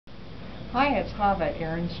Hi, it's Hava at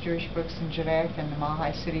Aharon's Jewish Books in Judaica in the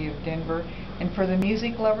Mahi city of Denver. And for the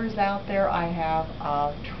music lovers out there, I have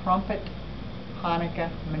a Trumpet Hanukkah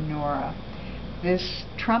Menorah. This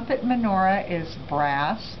Trumpet Menorah is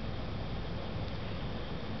brass.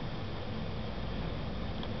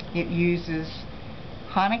 It uses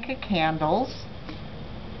Hanukkah candles.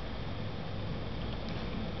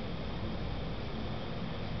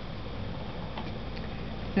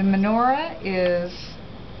 The menorah is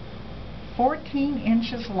 14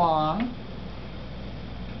 inches long,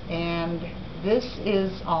 and this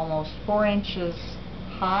is almost 4 inches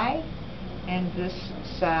high, and this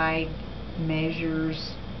side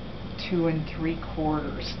measures 2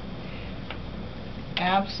 3/4.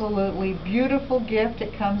 Absolutely beautiful gift.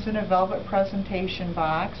 It comes in a velvet presentation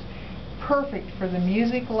box, perfect for the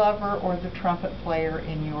music lover or the trumpet player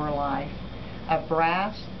in your life. A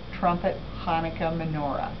brass Trumpet Hanukkah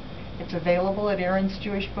Menorah. It's available at Aharon's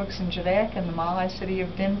Jewish Books in Judaica in the Mahi city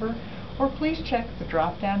of Denver, or please check the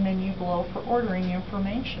drop-down menu below for ordering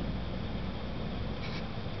information.